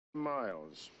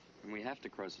miles. And we have to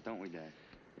cross it, don't we, Dad?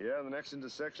 Yeah, the next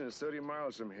intersection is 30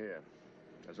 miles from here.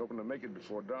 I was hoping to make it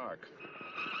before dark.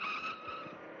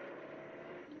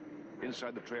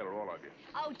 Inside the trailer, all of you.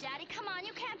 Oh, Daddy, come on.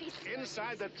 You can't be serious.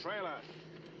 Inside the trailer.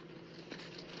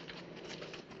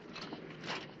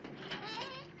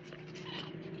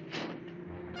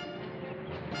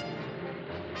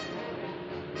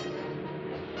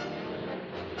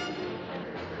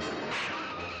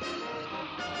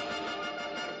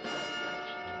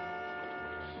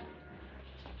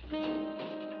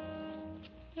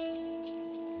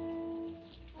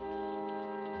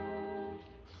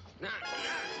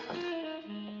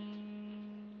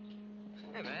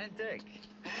 Hey, man, Dick.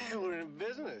 Hey, we're in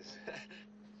business.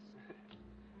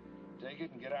 Take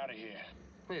it and get out of here.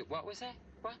 Wait, what was that?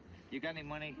 What? You got any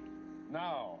money?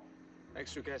 No.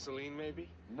 Extra gasoline, maybe?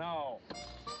 No.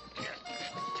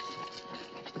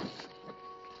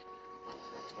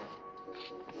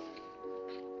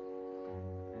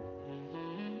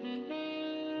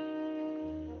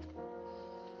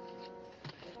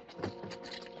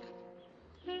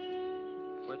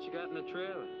 What you got in the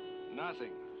trailer?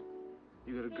 Nothing.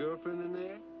 You got a girlfriend in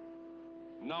there?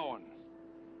 No one.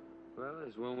 Well,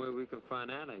 there's one way we can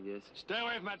find out, I guess. Stay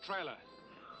away from that trailer.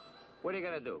 What are you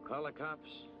gonna do, call the cops?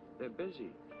 They're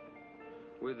busy.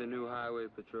 We're the new highway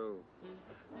patrol.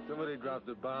 Somebody dropped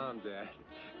a bomb, Dad.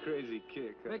 Crazy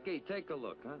kick, huh? Mickey, take a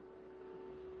look, huh?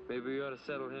 Maybe we ought to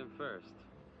settle him first.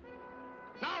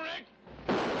 Now, Rick!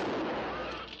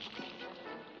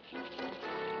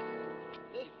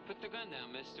 Hey, put the gun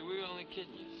down, mister. We were only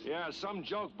kidding you. Yeah, some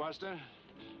joke, Buster.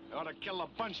 I ought to kill a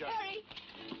bunch of... Harry!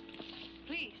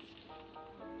 Please.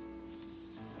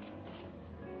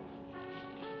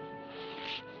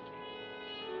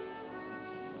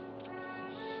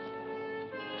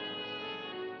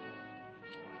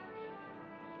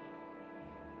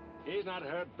 He's not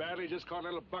hurt badly, just caught a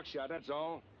little buckshot, that's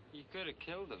all. You could have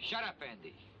killed him. Shut up,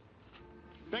 Andy.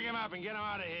 Pick him up and get him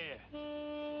out of here.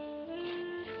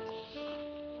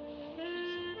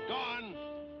 Go on.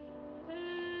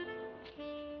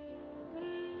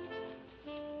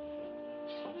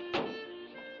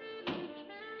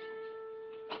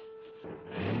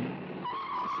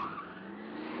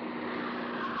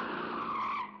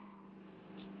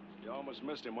 You almost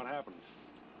missed him. What happened?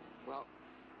 Well,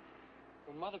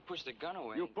 Mother pushed the gun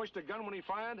away. You pushed the gun when he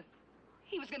fired?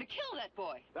 He was going to kill that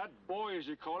boy. That boy, as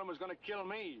you call him, was going to kill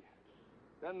me.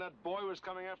 Then that boy was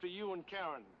coming after you and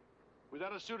Karen. Would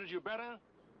that have suited you better?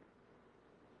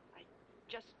 I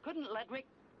just couldn't let Rick...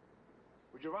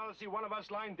 Would you rather see one of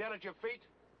us lying dead at your feet?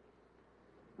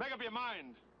 Make up your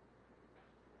mind.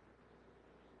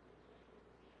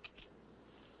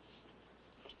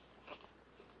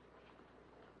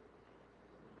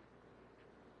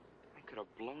 I could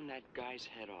have blown that guy's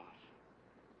head off.